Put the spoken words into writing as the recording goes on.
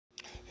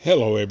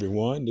Hello,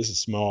 everyone. This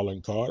is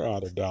Marlon Carter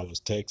out of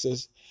Dallas,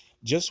 Texas.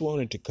 Just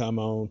wanted to come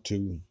on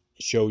to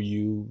show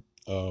you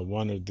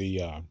one of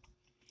the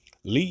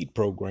lead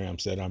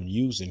programs that I'm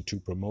using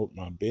to promote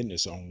my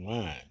business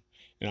online.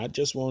 And I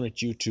just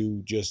wanted you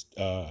to just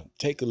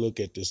take a look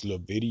at this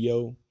little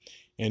video.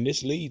 And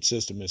this lead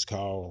system is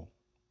called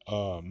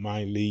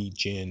My Lead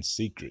Gen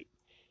Secret.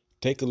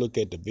 Take a look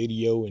at the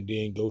video and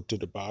then go to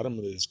the bottom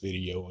of this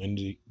video.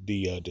 In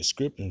the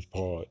description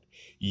part,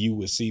 you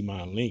will see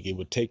my link. It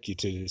will take you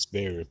to this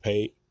very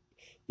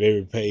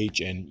page,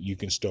 and you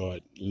can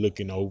start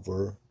looking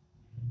over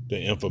the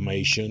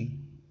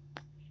information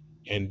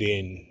and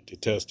then the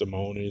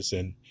testimonies,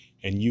 and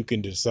you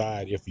can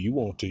decide if you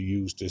want to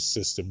use this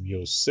system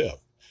yourself.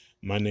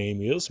 My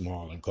name is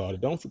Marlon Carter.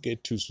 Don't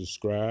forget to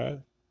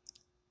subscribe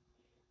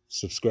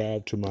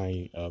to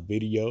my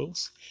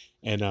videos,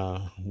 and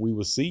we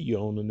will see you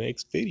on the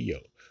next video.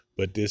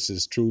 But this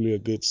is truly a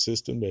good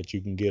system that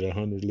you can get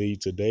 100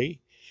 leads a day,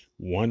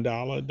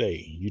 $1 a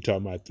day. You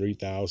talking about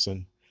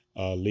 3,000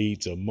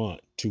 leads a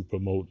month to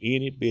promote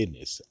any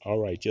business. All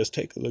right, just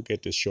take a look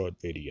at this short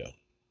video.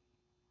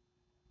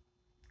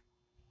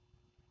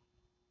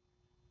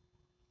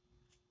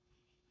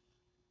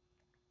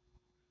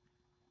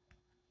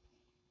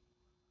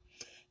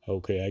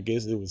 Okay, I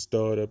guess it will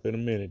start up in a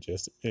minute.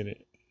 Just a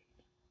minute.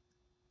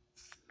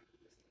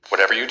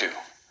 Whatever you do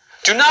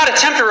not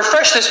attempt to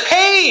refresh this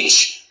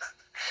page.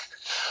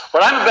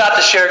 What I'm about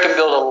to share can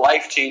build a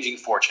life-changing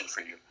fortune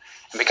for you.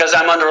 And because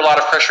I'm under a lot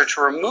of pressure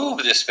to remove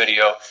this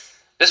video,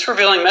 this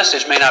revealing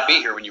message may not be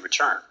here when you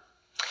return.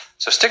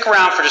 So stick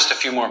around for just a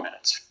few more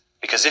minutes,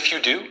 because if you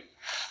do,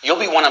 you'll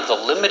be one of the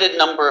limited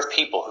number of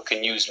people who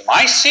can use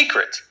my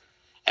secret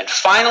and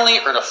finally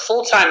earn a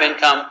full-time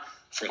income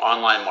from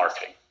online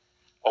marketing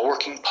while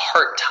working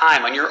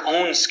part-time on your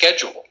own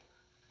schedule.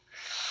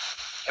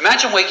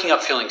 Imagine waking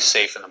up feeling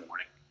safe in the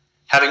morning,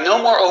 having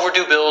no more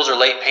overdue bills or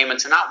late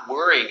payments, and not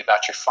worrying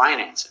about your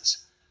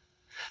finances.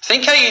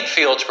 Think how you'd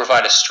feel to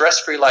provide a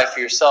stress-free life for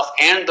yourself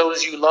and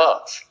those you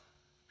love.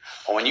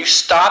 Well, when you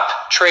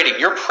stop trading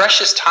your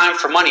precious time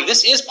for money,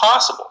 this is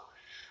possible.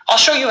 I'll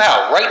show you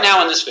how right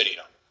now in this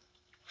video.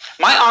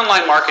 My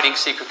online marketing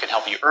secret can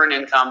help you earn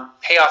income,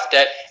 pay off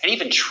debt, and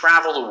even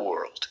travel the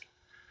world.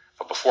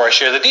 But before I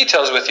share the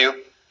details with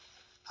you,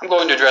 I'm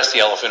going to address the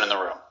elephant in the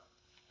room.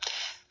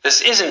 This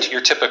isn't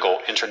your typical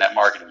internet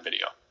marketing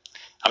video.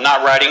 I'm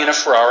not riding in a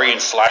Ferrari and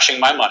flashing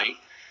my money.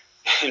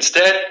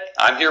 Instead,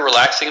 I'm here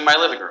relaxing in my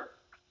living room.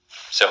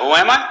 So who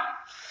am I?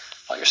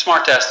 Well, you're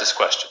smart to ask this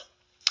question.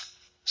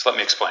 So let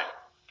me explain.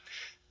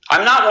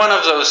 I'm not one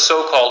of those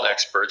so-called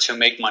experts who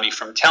make money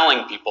from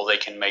telling people they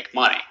can make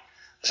money.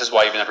 This is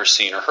why you've never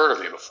seen or heard of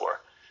me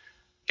before.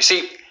 You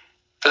see,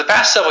 for the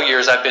past several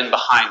years, I've been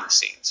behind the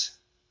scenes.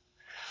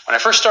 When I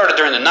first started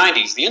during the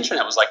 90s, the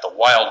internet was like the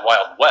wild,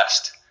 wild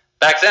west.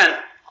 Back then,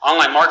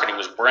 online marketing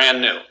was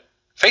brand new.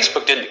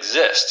 Facebook didn't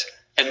exist,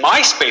 and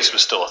MySpace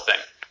was still a thing.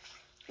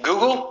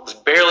 Google was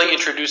barely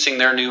introducing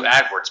their new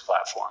AdWords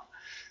platform.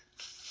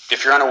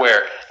 If you're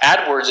unaware,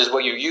 AdWords is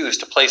what you use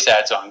to place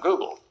ads on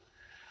Google.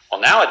 Well,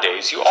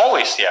 nowadays, you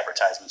always see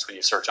advertisements when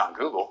you search on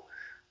Google.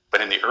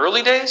 But in the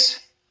early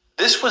days,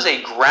 this was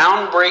a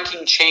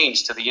groundbreaking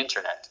change to the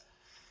internet.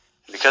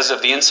 And because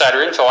of the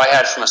insider info I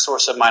had from a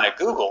source of mine at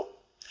Google,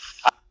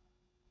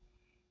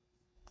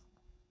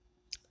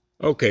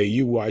 Okay,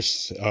 you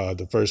watched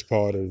the first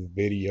part of the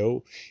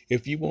video.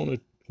 If you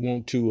want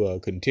to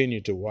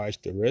continue to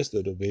watch the rest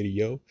of the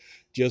video,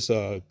 just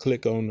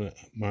click on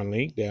my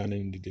link down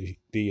in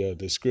the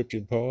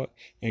description part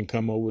and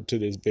come over to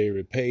this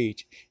very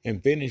page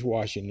and finish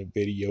watching the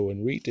video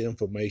and read the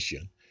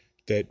information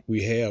that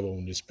we have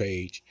on this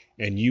page.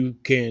 And you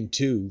can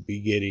too be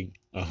getting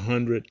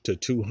 100 to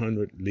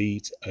 200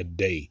 leads a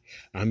day.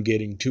 I'm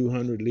getting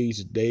 200 leads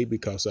a day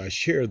because I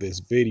share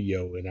this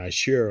video and I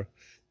share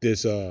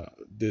this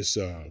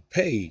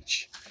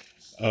page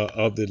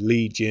of the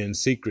lead gen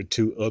secret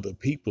to other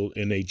people,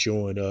 and they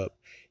join up,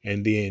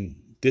 and then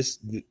this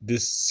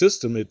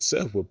system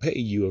itself will pay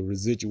you a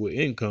residual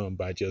income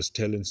by just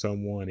telling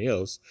someone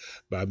else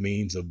by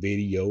means of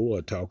video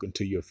or talking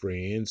to your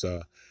friends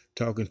or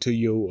talking to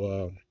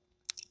your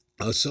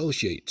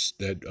associates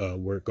that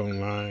work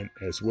online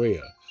as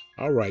well.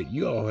 All right,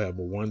 you all have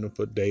a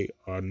wonderful day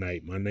or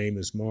night. My name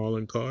is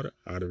Marlon Carter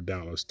out of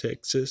Dallas,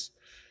 Texas.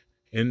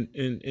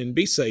 And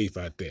be safe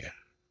out there.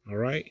 All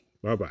right.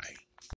 Bye-bye.